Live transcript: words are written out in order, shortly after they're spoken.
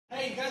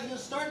Hey, you guys gonna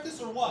start this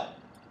or what?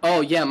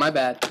 Oh, yeah, my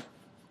bad.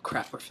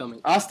 Crap, we're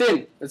filming.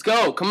 Austin, let's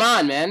go. Come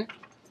on, man.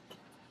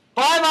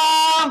 Bye,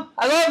 Mom!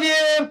 I love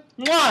you!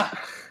 Mwah!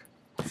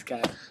 This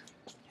guy.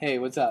 Hey,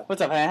 what's up?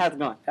 What's up, man? How's it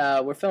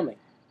going? We're filming.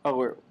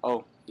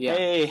 Oh. Yeah.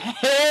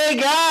 Hey,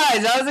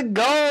 guys! How's it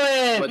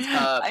going? What's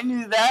up? I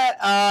knew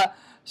that.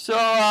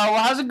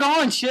 Well, how's it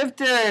going?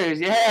 Shifters!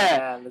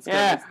 Yeah. Let's go.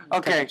 Yeah. Let's cut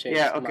Okay. the chase.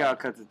 Yeah. Come Okay. on. I'll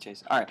cut to the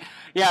chase. All right.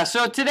 Yeah.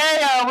 So today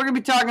we're gonna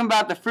be talking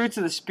about the fruits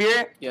of the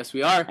spirit, Yes,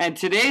 we are. and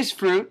today's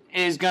fruit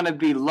is gonna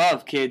be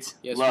love, kids.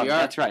 Yes, love. we are.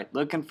 That's right.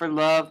 Looking for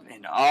love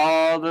in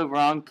all the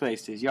wrong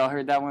places. Y'all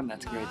heard that one?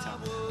 That's a great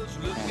song.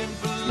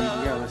 Yeah.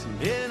 You gotta listen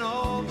to music.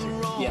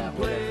 Yeah,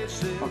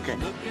 whatever. Okay.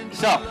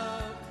 So,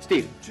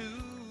 Steve,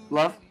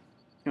 love.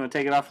 You want to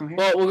take it off from here?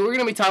 Well, what we're going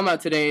to be talking about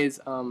today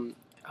is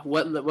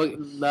what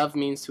love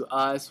means to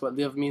us, what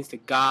love means to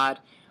God,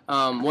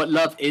 what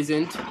love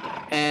isn't.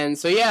 And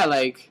so, yeah,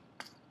 like,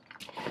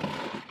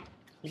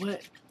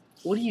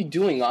 what are you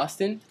doing,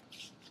 Austin?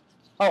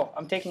 Oh,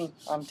 I'm taking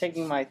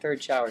my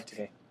third shower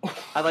today.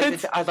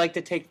 I'd like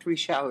to take 3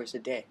 showers a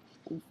day.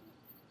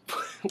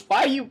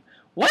 Why are you...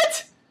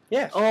 What?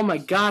 Yeah. Oh, my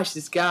gosh,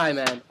 this guy,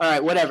 man. All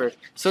right, whatever.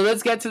 So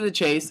let's get to the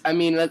chase. I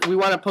mean, we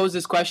want to pose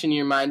this question in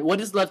your mind.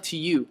 What is love to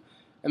you?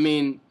 I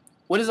mean,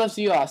 what is love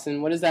to you,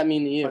 Austin? What does that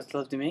mean to you? What's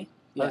love to me?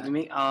 Yeah. Love to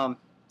me?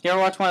 You ever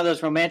watch one of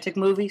those romantic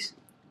movies?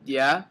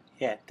 Yeah?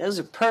 Yeah, those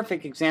are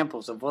perfect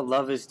examples of what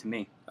love is to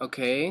me.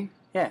 Okay.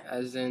 Yeah.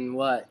 As in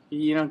what?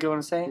 You don't get what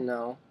I'm saying?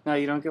 No. No,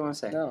 you don't get what I'm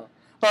saying? No.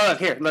 Well, look,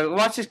 here. Look,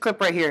 watch this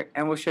clip right here,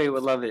 and we'll show you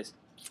what love is.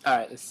 All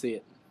right, let's see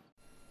it.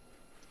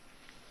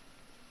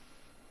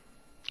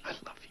 I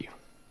love you.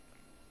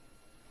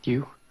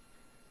 You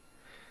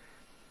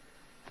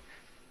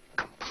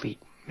complete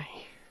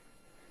me.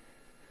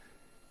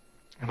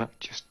 And I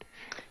just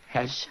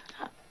had... Shut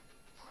up.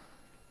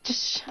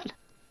 Just shut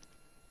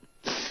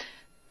up.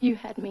 You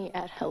had me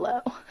at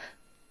hello.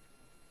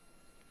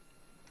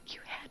 You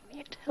had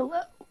me at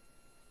hello.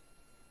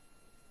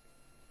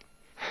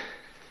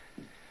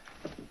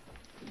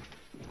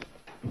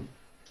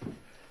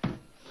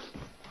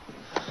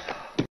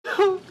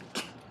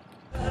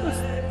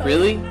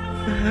 Really?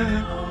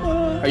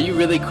 Are you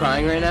really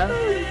crying right now?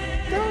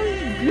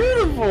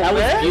 Beautiful, That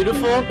was man.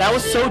 beautiful. That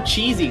was so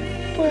cheesy.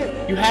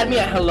 You had me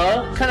at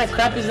hello? What kind of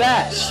crap is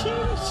that?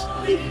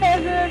 She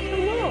had her at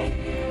hello.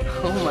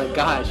 Oh my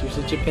gosh, you're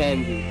such a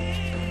pansy.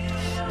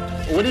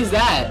 What is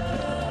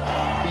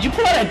that? Did you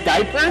pull out a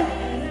diaper?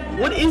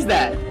 What is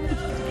that?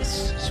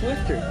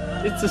 Swifter.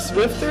 It's a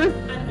Swifter?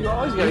 You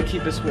always gotta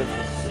keep a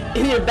Swifter.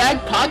 In your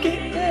back pocket?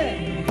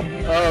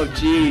 Yeah. Oh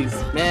jeez,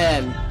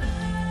 man.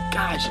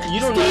 Gosh, you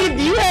don't Steve, know.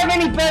 do you have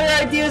any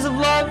better ideas of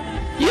love?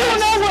 You don't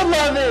know what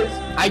love is.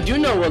 I do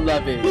know what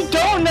love is. You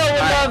don't know what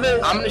love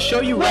is. I'm gonna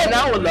show you right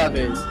now what love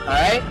is.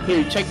 Alright?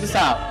 Here, check this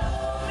out.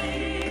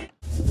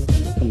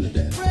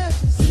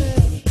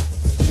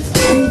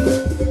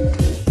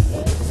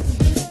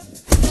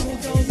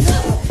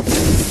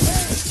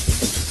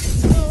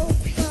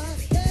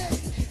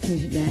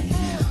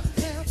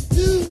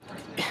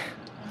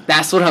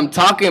 That's what I'm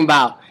talking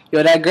about.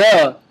 Yo, that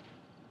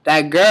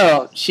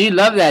girl, she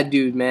loved that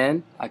dude,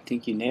 man. I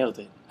think you nailed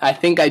it. I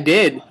think I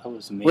did. That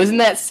was amazing. Wasn't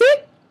that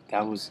sick?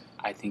 That was.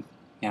 I think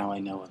now I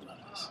know what love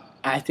is.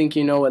 I think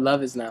you know what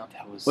love is now.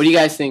 That was. What do you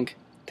guys think?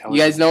 That You was,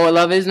 guys know what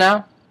love is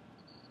now?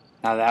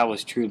 Now that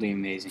was truly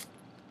amazing.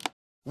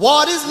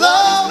 What is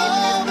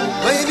love?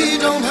 Baby,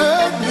 don't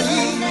hurt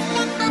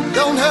me.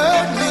 Don't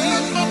hurt me.